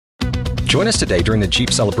Join us today during the Jeep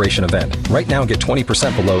Celebration event. Right now, get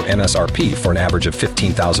 20% below MSRP for an average of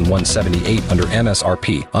 $15,178 under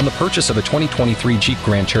MSRP on the purchase of a 2023 Jeep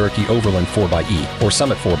Grand Cherokee Overland 4xE or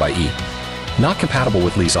Summit 4xE. Not compatible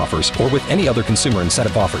with lease offers or with any other consumer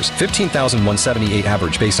incentive offers. $15,178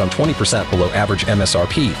 average based on 20% below average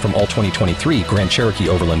MSRP from all 2023 Grand Cherokee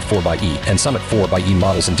Overland 4xE and Summit 4xE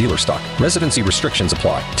models in dealer stock. Residency restrictions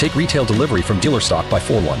apply. Take retail delivery from dealer stock by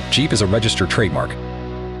 4/1. Jeep is a registered trademark.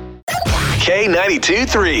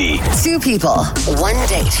 K92.3. Two people, one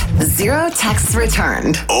date, zero texts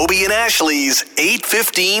returned. Obie and Ashley's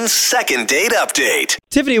 8:15 second date update.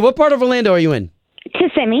 Tiffany, what part of Orlando are you in?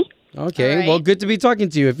 Kissimmee. Okay, right. well, good to be talking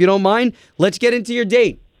to you. If you don't mind, let's get into your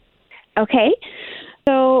date. Okay.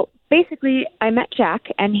 So basically, I met Jack,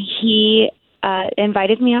 and he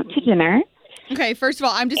invited me out to dinner. Okay, first of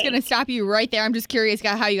all, I'm just going to stop you right there. I'm just curious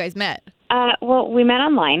how you guys met. Well, we met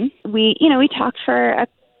online. We talked for a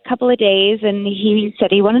couple of days, and he said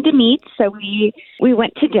he wanted to meet, so we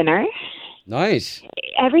went to dinner. Nice.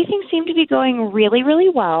 Everything seemed to be going really, really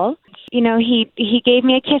well. He gave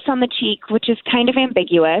me a kiss on the cheek, which is kind of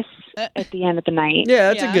ambiguous at the end of the night.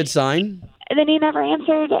 Yeah, that's a good sign. And then he never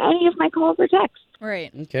answered any of my calls or texts.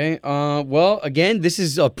 Right. Okay. Well, again, this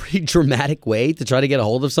is a pretty dramatic way to try to get a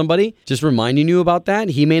hold of somebody. Just reminding you about that.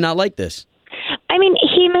 He may not like this. I mean,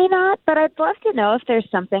 he may not, but I'd love to know if there's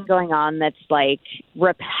something going on that's like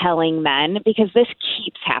repelling men, because this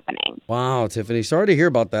keeps happening. Wow, Tiffany. Sorry to hear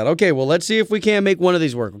about that. Okay, well, let's see if we can't make one of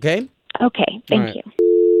these work, okay? Okay, thank you.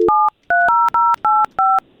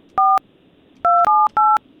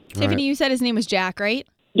 Tiffany, you said his name was Jack, right?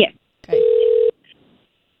 Yes. Okay.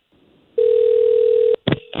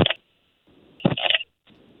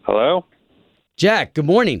 Hello? Jack, good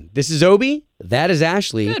morning. This is Obie. That is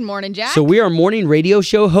Ashley. Good morning, Jack. So we are morning radio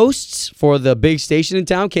show hosts for the big station in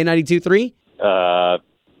town, K92.3.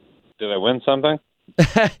 Did I win something?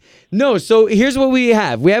 No, so here's what we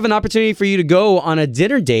have. We have an opportunity for you to go on a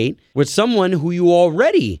dinner date with someone who you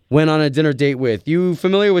already went on a dinner date with. You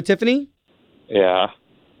familiar with Tiffany? Yeah.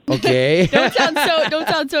 Okay. Don't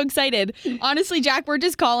sound so excited. Honestly, Jack, we're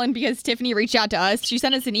just calling because Tiffany reached out to us. She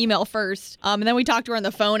sent us an email first, and then we talked to her on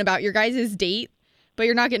the phone about your guys' date, but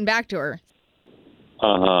you're not getting back to her.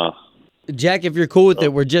 Uh-huh. Jack, if you're cool with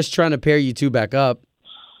it, we're just trying to pair you two back up.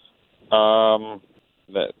 Not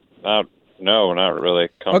really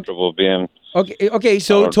comfortable being Okay,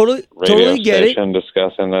 so on a totally get it. station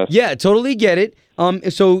discussing this. Yeah, totally get it.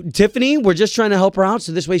 So Tiffany, we're just trying to help her out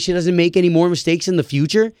so this way she doesn't make any more mistakes in the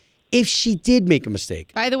future. If she did make a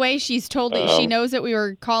mistake. By the way, she's told that she knows that we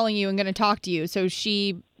were calling you and going to talk to you. So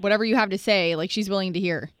whatever you have to say, like, she's willing to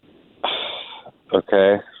hear.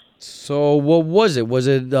 Okay. So what was it? Was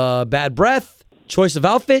it bad breath? Choice of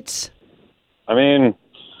outfits? She's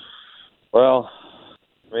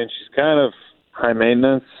kind of high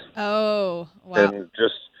maintenance. Oh, wow. And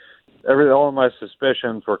just all of my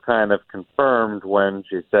suspicions were kind of confirmed when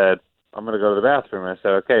she said, I'm going to go to the bathroom. I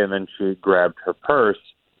said, okay. And then she grabbed her purse.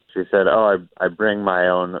 She said, I bring my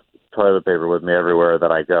own toilet paper with me everywhere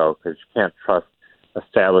that I go, because you can't trust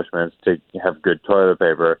establishments to have good toilet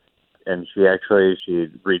paper. And she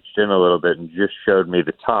reached in a little bit and just showed me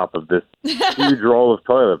the top of this huge roll of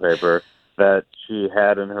toilet paper that she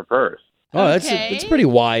had in her purse. Oh, that's pretty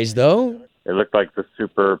wise, though. It looked like the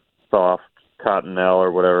super soft Cottonelle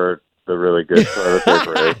or whatever the really good toilet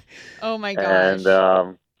paper is. Oh, my gosh.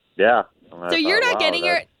 And, yeah. So you're not getting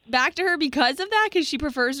her back to her because of that? Because she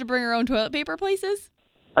prefers to bring her own toilet paper places?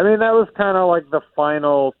 That was kind of like the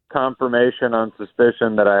final confirmation on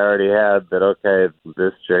suspicion that I already had that, okay,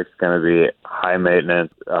 this chick's going to be high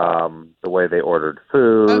maintenance, the way they ordered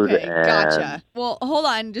food. Okay, gotcha. Well, hold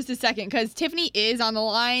on just a second, because Tiffany is on the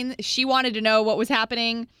line. She wanted to know what was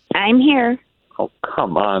happening. I'm here. Oh,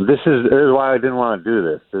 come on. This is why I didn't want to do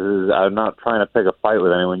this. I'm not trying to pick a fight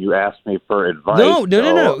with anyone. You asked me for advice. No.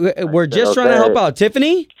 We're just trying to help out.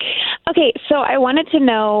 Tiffany? Okay, so I wanted to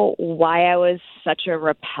know why I was such a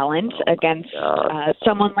repellent against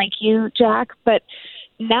someone like you, Jack, but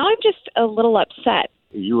now I'm just a little upset.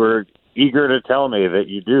 You were eager to tell me that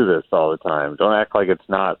you do this all the time. Don't act like it's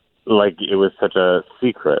not, like it was such a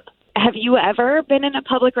secret. Have you ever been in a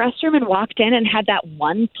public restroom and walked in and had that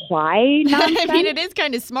one ply nonsense? I mean, it is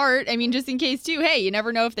kind of smart. I mean, just in case, too. Hey, you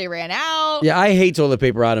never know if they ran out. Yeah, I hate toilet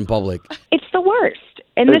paper out in public. It's the worst.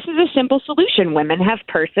 And this is a simple solution. Women have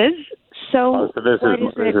purses. So this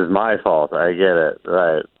is my fault. I get it.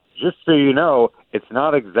 Right. Just so you know, it's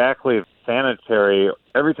not exactly sanitary.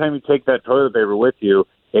 Every time you take that toilet paper with you,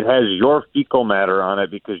 it has your fecal matter on it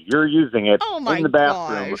because you're using it Oh my in the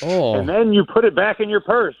bathroom. gosh. Oh. And then you put it back in your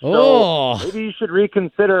purse. Oh. So maybe you should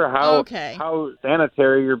reconsider how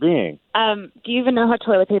sanitary you're being. Do you even know how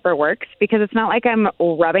toilet paper works? Because it's not like I'm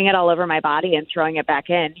rubbing it all over my body and throwing it back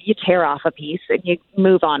in. You tear off a piece and you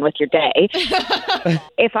move on with your day.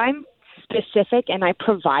 If I'm specific and I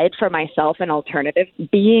provide for myself an alternative,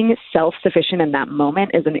 being self-sufficient in that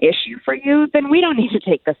moment is an issue for you, then we don't need to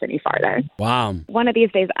take this any farther. Wow. One of these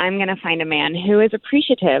days, I'm going to find a man who is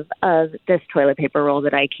appreciative of this toilet paper roll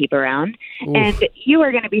that I keep around. Oof. And you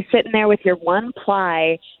are going to be sitting there with your one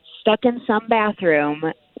ply stuck in some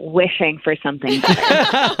bathroom wishing for something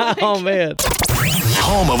better. Oh, man.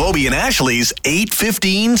 Home of Obie and Ashley's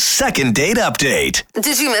 8:15 second date update.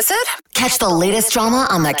 Did you miss it? Catch the latest drama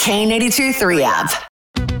on the K82-3 app.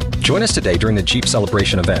 Join us today during the Jeep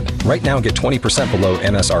Celebration event. Right now, get 20% below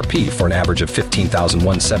MSRP for an average of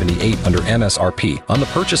 $15,178 under MSRP on the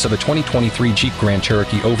purchase of a 2023 Jeep Grand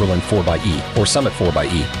Cherokee Overland 4xE or Summit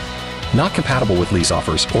 4xE. Not compatible with lease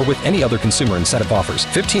offers or with any other consumer incentive offers.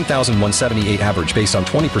 $15,178 average based on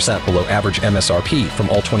 20% below average MSRP from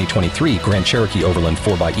all 2023 Grand Cherokee Overland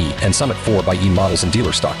 4xE and Summit 4xE models in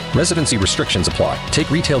dealer stock. Residency restrictions apply.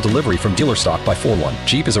 Take retail delivery from dealer stock by 4/1.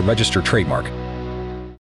 Jeep is a registered trademark.